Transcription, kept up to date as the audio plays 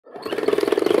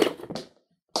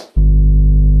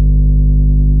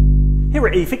Here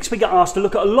at eFIXX, we get asked to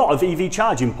look at a lot of EV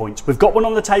charging points. We've got one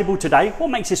on the table today. What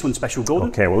makes this one special, Gordon?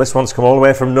 Okay, well this one's come all the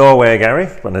way from Norway, Gary,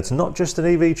 but it's not just an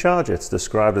EV charger. It's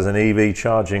described as an EV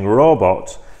charging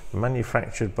robot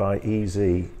manufactured by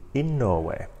Easee in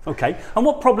Norway. Okay, and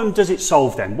what problem does it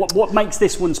solve then? What makes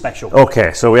this one special?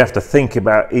 Okay, so we have to think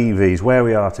about EVs where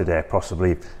we are today,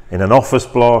 possibly in an office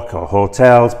block or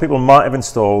hotels. People might have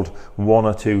installed 1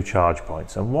 or 2 charge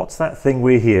points. And what's that thing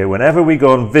we hear whenever we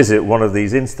go and visit one of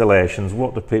these installations?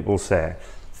 What do people say?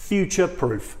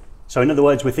 Future-proof. So in other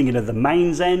words, we're thinking of the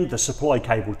mains end, the supply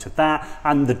cable to that,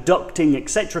 and the ducting,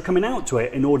 etc. coming out to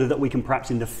it in order that we can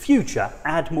perhaps in the future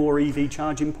add more EV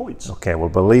charging points. Okay, well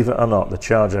believe it or not, the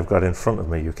charger I've got in front of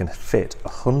me, you can fit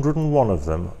 101 of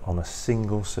them on a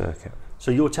single circuit. So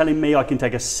you're telling me I can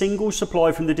take a single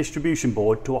supply from the distribution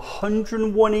board to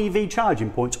 101 EV charging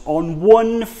points on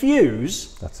one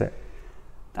fuse? That's it.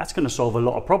 That's going to solve a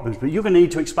lot of problems, but you're going to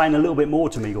need to explain a little bit more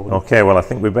to me, Gordon. Okay, well I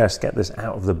think we best get this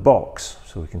out of the box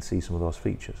so we can see some of those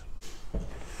features.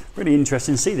 Really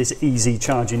interesting to see this Easee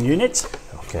charging unit.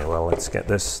 Okay, well let's get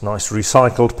this nice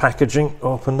recycled packaging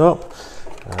opened up.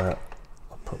 I'll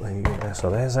put the unit there. So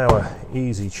there's our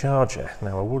Easee charger.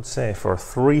 Now I would say for a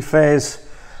 3-phase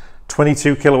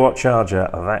 22 kilowatt charger,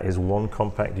 that is one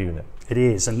compact unit. It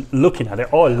is, and looking at it,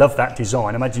 oh, I love that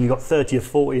design. Imagine you've got 30 or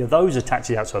 40 of those attached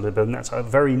to the outside of the building. That's a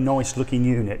very nice looking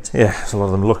unit. Yeah, so a lot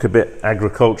of them look a bit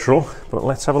agricultural, but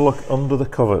let's have a look under the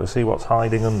cover to see what's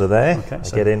hiding under there. Okay,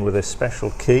 so get in with a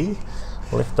special key,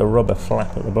 lift the rubber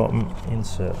flap at the bottom,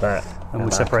 insert that, and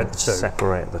we'll separate the two.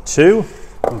 Separate the two.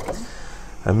 Okay.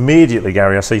 Immediately,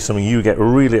 Gary, I see something you get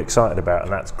really excited about,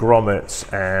 and that's grommets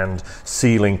and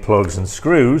sealing plugs and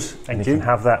screws. And you can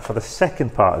have that for the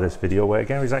second part of this video, where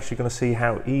Gary's actually going to see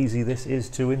how easy this is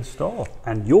to install.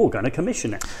 And you're going to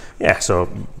commission it. Yeah, so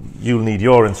you'll need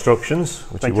your instructions,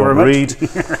 which you won't read,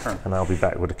 and I'll be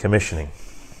back with the commissioning.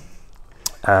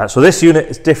 So this unit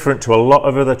is different to a lot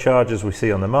of other chargers we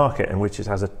see on the market, in which it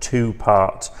has a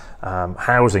 2-part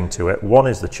housing to it. One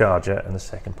is the charger and the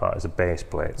second part is a base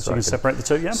plate. So you can separate the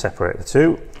two, yeah? Separate the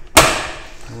two.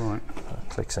 Right. That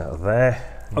clicks out of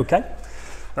there. Okay.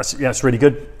 That's really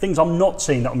good. Things I'm not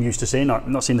seeing that I'm used to seeing.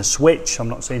 I'm not seeing a switch, I'm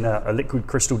not seeing a liquid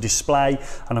crystal display,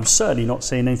 and I'm certainly not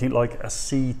seeing anything like a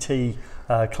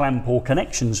CT clamp or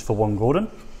connections for one,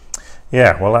 Gordon.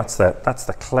 Yeah, well that's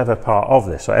the clever part of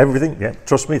this. So everything, yeah,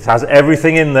 trust me, it has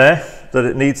everything in there that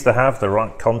it needs to have, the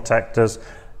right contactors,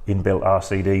 inbuilt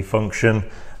RCD function,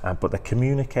 but the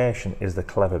communication is the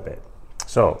clever bit.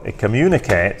 So it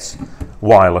communicates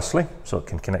wirelessly, so it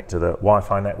can connect to the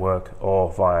Wi-Fi network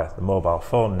or via the mobile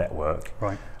phone network.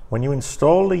 Right. When you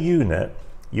install the unit,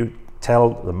 you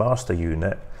tell the master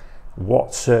unit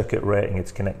what circuit rating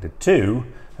it's connected to,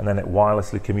 and then it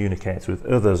wirelessly communicates with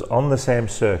others on the same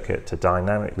circuit to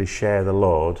dynamically share the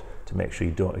load to make sure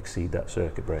you don't exceed that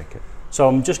circuit breaker. So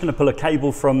I'm just going to pull a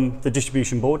cable from the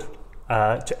distribution board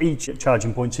to each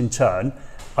charging points in turn.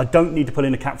 I don't need to pull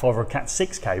in a Cat 5 or a Cat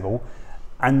 6 cable,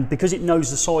 and because it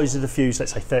knows the size of the fuse,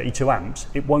 let's say 32 amps,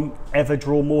 it won't ever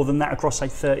draw more than that across say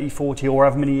 30, 40 or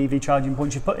however many EV charging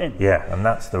points you put in. Yeah, and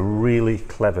that's the really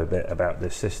clever bit about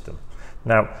this system.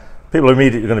 Now, people are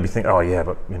immediately going to be thinking, oh yeah,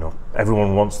 but you know,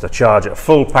 everyone wants to charge at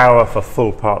full power for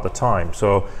full part of the time.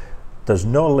 So there's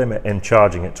no limit in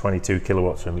charging at 22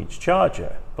 kilowatts from each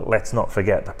charger. But let's not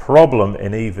forget, the problem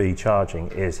in EV charging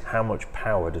is how much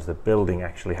power does the building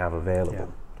actually have available?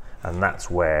 Yeah. And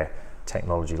that's where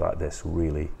technology like this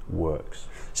really works.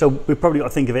 So we've probably got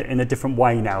to think of it in a different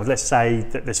way now. Let's say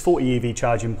that there's 40 EV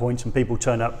charging points and people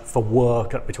turn up for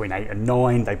work at between 8 and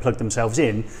 9, they plug themselves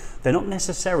in. They're not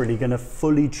necessarily going to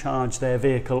fully charge their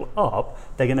vehicle up.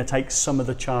 They're going to take some of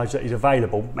the charge that is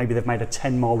available. Maybe they've made a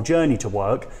 10-mile journey to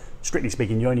work. Strictly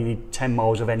speaking, you only need 10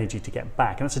 miles of energy to get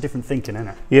back, and that's a different thinking, isn't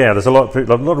it? Yeah, there's a lot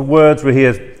of words we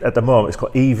hear at the moment. It's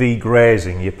called EV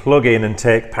grazing. You plug in and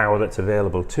take power that's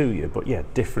available to you, but yeah,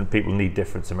 different people need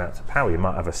different amounts of power. You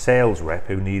might have a sales rep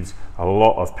who needs a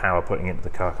lot of power putting into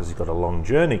the car because he's got a long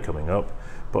journey coming up,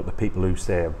 but the people who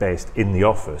say are based in the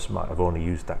office might have only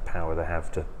used that power they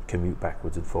have to commute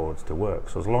backwards and forwards to work.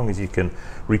 So as long as you can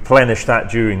replenish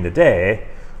that during the day,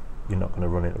 you're not going to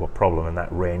run into a problem in that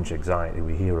range anxiety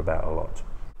we hear about a lot.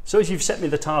 So as you've set me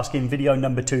the task in video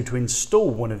number 2 to install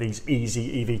one of these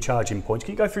Easee EV charging points,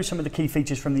 can you go through some of the key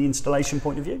features from the installation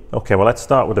point of view? Okay, well let's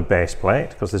start with a base plate,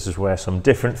 because this is where some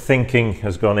different thinking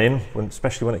has gone in,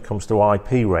 especially when it comes to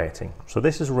IP rating. So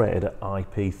this is rated at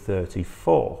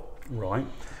IP34. Right.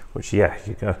 Which, yeah,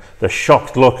 the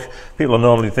shocked look, people are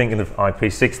normally thinking of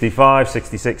IP65,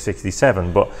 66,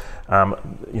 67, but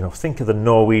You know, think of the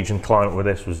Norwegian climate where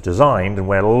this was designed and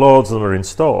where loads of them are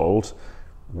installed.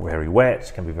 Very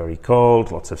wet, can be very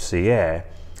cold, lots of sea air.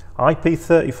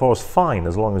 IP34 is fine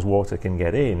as long as water can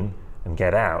get in and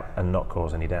get out and not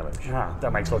cause any damage. Ah,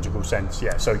 that makes logical sense,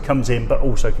 yeah. So it comes in but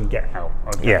also can get out.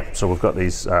 Okay. Yeah, so we've got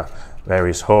these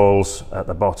various holes at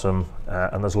the bottom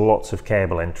and there's lots of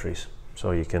cable entries.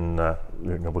 So you can,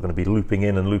 you know, we're going to be looping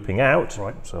in and looping out.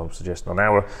 Right. So I'm suggesting on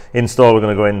our install we're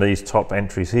going to go in these top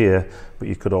entries here, but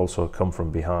you could also come from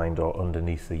behind or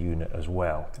underneath the unit as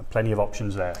well. Plenty of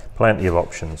options there. Plenty of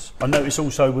options. I notice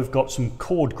also we've got some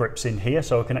cord grips in here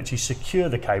so I can actually secure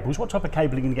the cables. What type of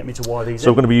cable are you going to get me to wire these in?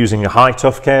 So we're going to be using a high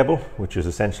tough cable, which is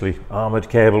essentially armoured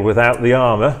cable without the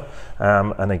armour.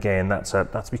 And again,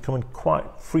 that's becoming quite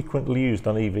frequently used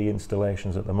on EV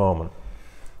installations at the moment.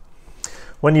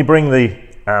 When you bring the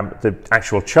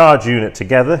actual charge unit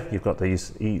together, you've got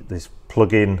these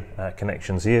plug-in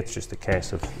connections here. It's just a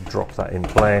case of drop that in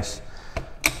place,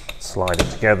 slide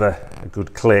it together, a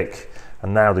good click,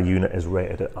 and now the unit is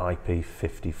rated at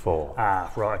IP54.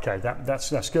 Ah, right, okay,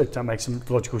 that's good. That makes some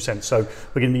logical sense. So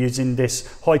we're going to be using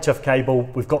this high tough cable.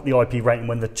 We've got the IP rating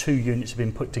when the two units have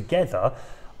been put together.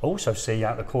 Also see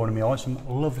out the corner of my eye some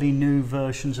lovely new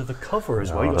versions of the cover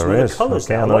as well. You've got some other colours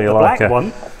there. I like the black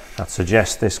one. That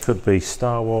suggests this could be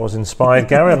Star Wars inspired,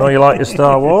 Gary. I know you like your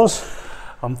Star Wars.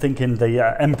 I'm thinking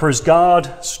the Emperor's Guard,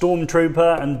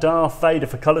 Stormtrooper and Darth Vader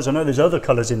for colours. I know there's other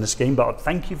colours in the scheme, but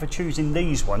thank you for choosing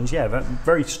these ones. Yeah,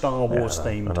 very Star Wars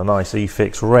themed. And a nice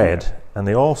eFIXX red. Yeah. And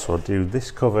they also do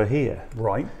this cover here.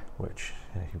 Right. Which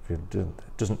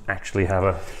doesn't actually have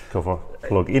a cover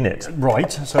plug in it.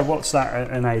 Right, so what's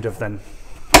that in aid of then?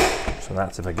 So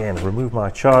that's if, again, remove my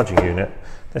charging unit.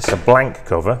 This is a blank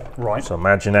cover. Right. So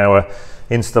imagine our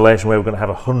installation where we're going to have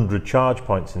 100 charge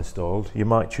points installed. You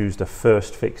might choose to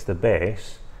first fix the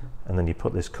base, and then you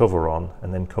put this cover on,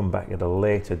 and then come back at a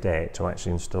later date to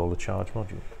actually install the charge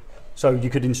module. So you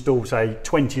could install, say,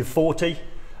 20 or 40,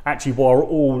 actually wire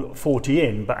all 40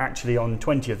 in, but actually on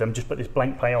 20 of them, just put this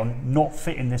blank plate on, not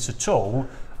fitting this at all,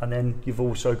 and then you've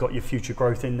also got your future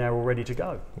growth in there all ready to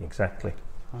go. Exactly.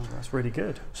 Oh, that's really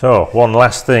good. So one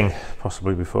last thing,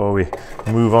 possibly before we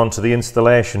move on to the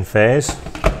installation phase,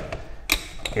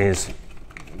 is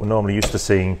we're normally used to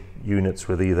seeing units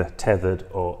with either tethered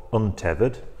or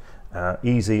untethered.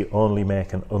 Easee only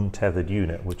make an untethered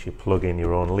unit, which you plug in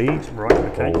your own lead, right,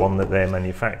 okay, or one that they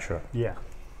manufacture. Yeah.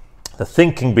 The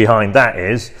thinking behind that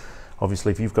is,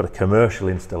 obviously, if you've got a commercial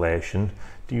installation,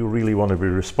 do you really want to be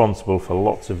responsible for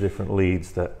lots of different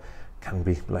leads that can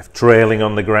be left trailing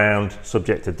on the ground,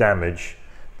 subject to damage?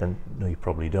 Then no, you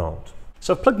probably don't.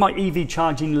 So I've plugged my EV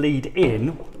charging lead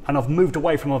in and I've moved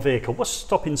away from my vehicle. What's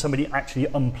stopping somebody actually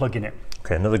unplugging it?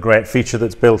 Okay, another great feature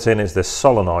that's built in is this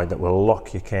solenoid that will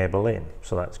lock your cable in.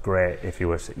 So that's great if you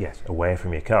were, yes, away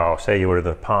from your car. Say you were in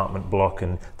an apartment block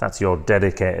and that's your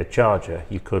dedicated charger,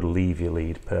 you could leave your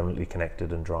lead permanently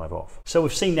connected and drive off. So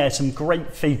we've seen there some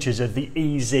great features of the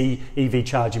Easee EV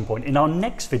charging point. In our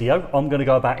next video, I'm going to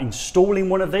go about installing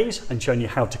one of these and showing you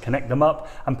how to connect them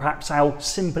up and perhaps how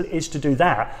simple it is to do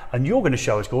that. And you're going to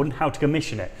show us, Gordon, how to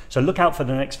commission it. So look out for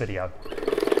the next video.